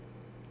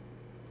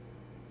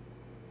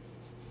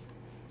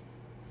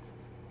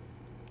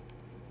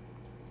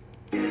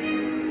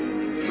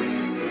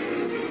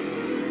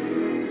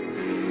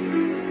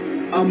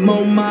I'm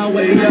on my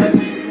way up.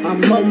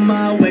 I'm on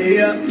my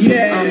way up.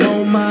 Yeah, I'm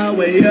on my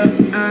way up.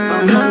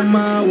 I'm on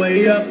my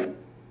way up.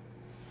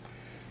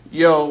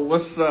 Yo,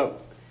 what's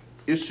up?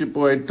 It's your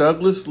boy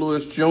Douglas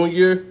Lewis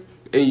Jr.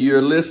 and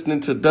you're listening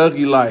to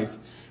Dougie Life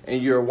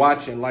and you're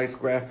watching Lights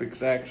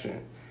Graphics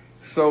Action.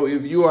 So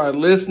if you are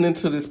listening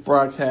to this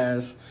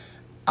broadcast,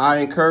 I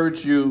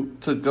encourage you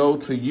to go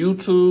to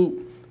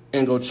YouTube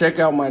and go check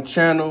out my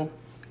channel,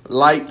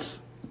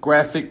 Lights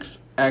Graphics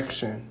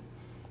Action.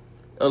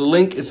 A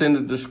link is in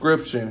the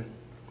description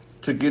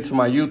to get to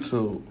my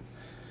YouTube.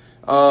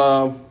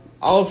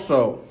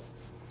 Also,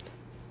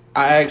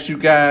 I ask you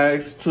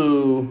guys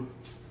to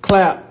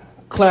clap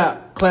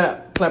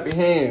your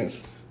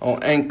hands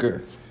on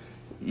Anchor.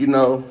 You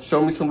know,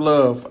 show me some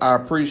love. I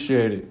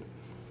appreciate it.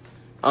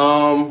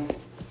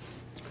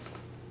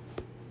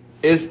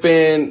 It's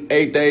been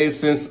 8 days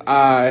since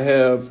I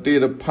have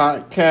did a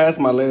podcast,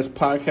 my last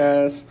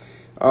podcast.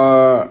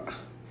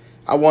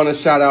 I want to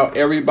shout out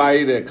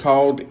everybody that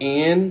called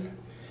in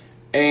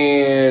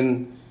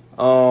and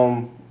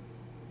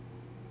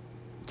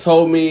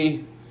told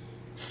me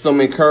some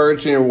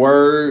encouraging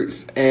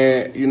words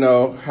and, you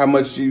know, how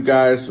much you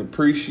guys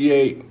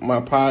appreciate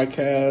my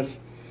podcast.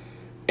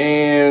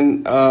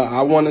 And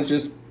I want to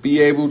just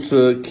be able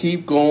to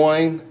keep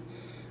going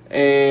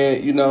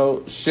and, you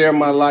know, share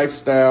my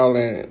lifestyle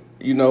and,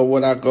 you know,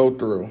 what I go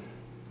through.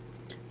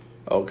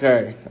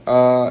 Okay.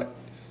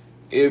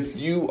 If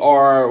you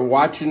are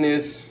watching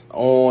this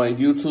on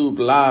YouTube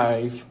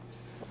Live,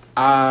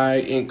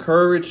 I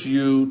encourage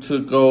you to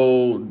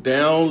go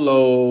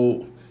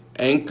download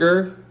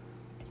Anchor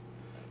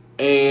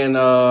and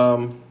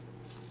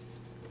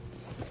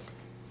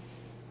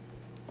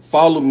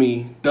follow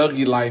me.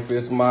 Dougie Life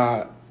is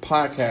my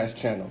podcast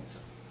channel.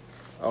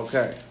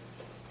 Okay.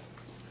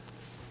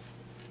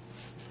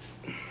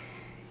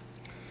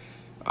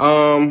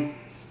 I'm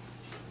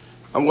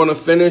going to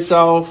finish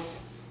off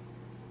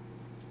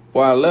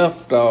where I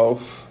left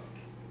off,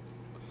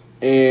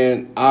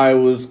 and I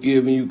was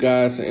giving you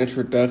guys an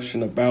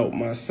introduction about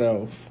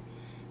myself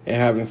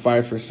and having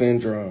Pfeiffer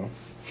syndrome.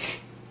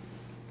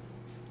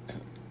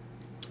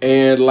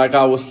 And like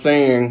I was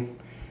saying,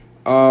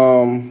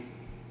 I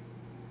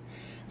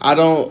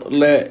don't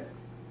let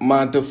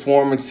my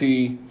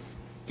deformity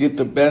get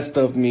the best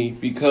of me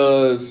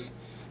because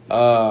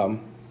I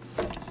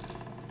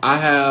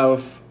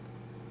have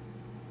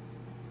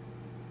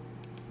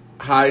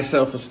high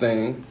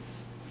self-esteem.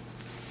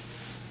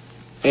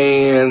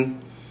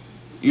 And,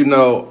 you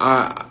know,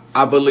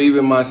 I believe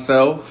in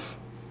myself.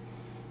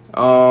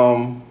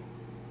 I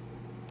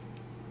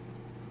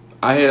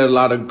had a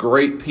lot of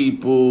great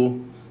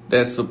people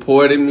that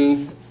supported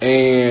me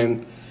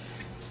and,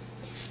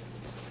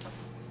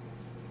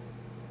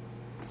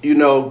 you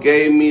know,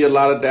 gave me a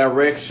lot of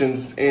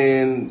directions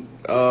in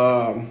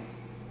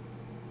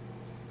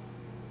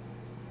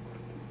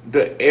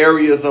the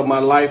areas of my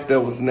life that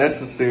was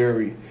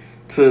necessary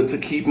to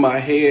keep my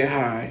head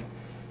high.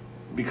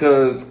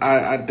 Because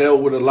I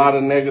dealt with a lot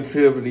of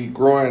negativity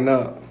growing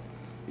up,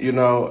 you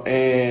know,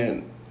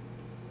 and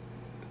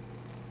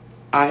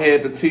I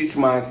had to teach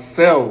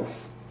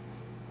myself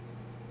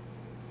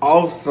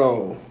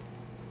also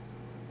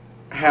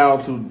how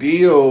to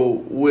deal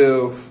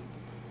with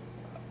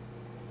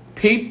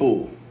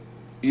people.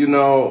 You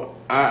know,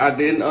 I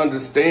didn't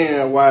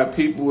understand why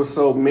people were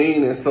so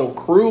mean and so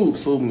cruel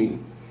to me.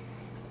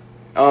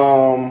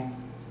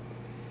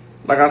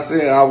 Like I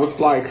said, I was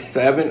like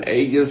 7,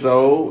 8 years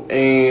old,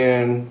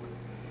 and,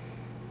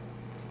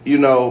 you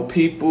know,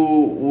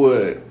 people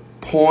would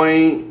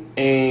point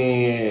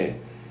and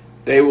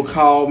they would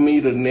call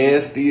me the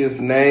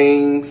nastiest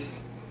names.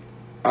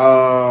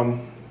 You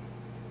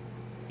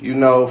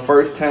know,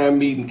 first time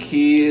meeting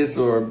kids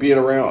or being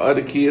around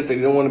other kids, they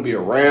didn't want to be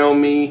around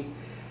me.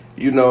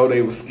 You know,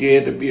 they were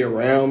scared to be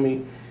around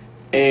me.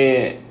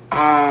 And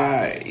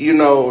I, you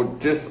know,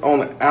 just on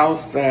the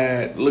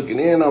outside looking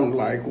in, I'm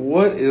like,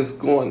 what is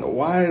going on?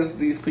 Why is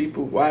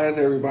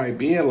everybody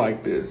being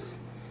like this?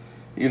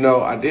 You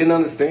know, I didn't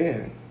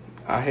understand.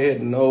 I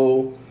had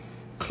no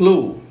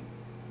clue.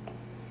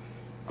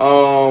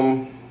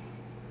 I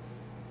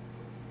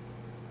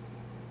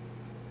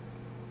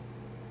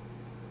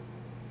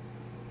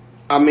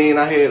mean,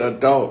 I had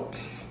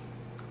adults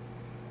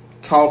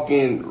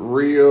talking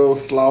real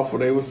slothful.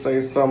 They would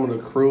say some of the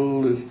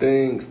cruelest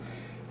things.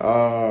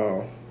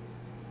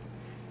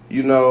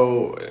 You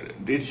know,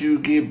 did you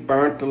get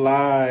burnt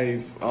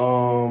alive?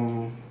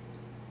 Call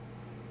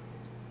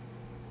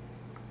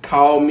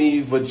me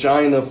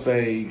vagina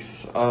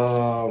face.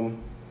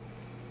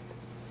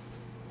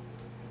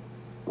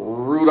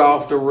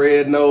 Rudolph the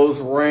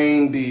Red-Nosed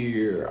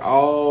Reindeer.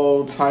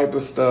 All type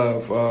of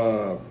stuff.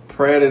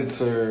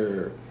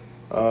 Predator.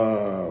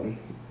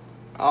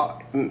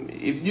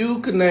 If you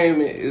could name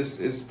it,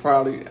 it's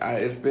probably,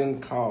 it's been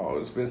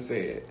called, it's been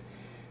said.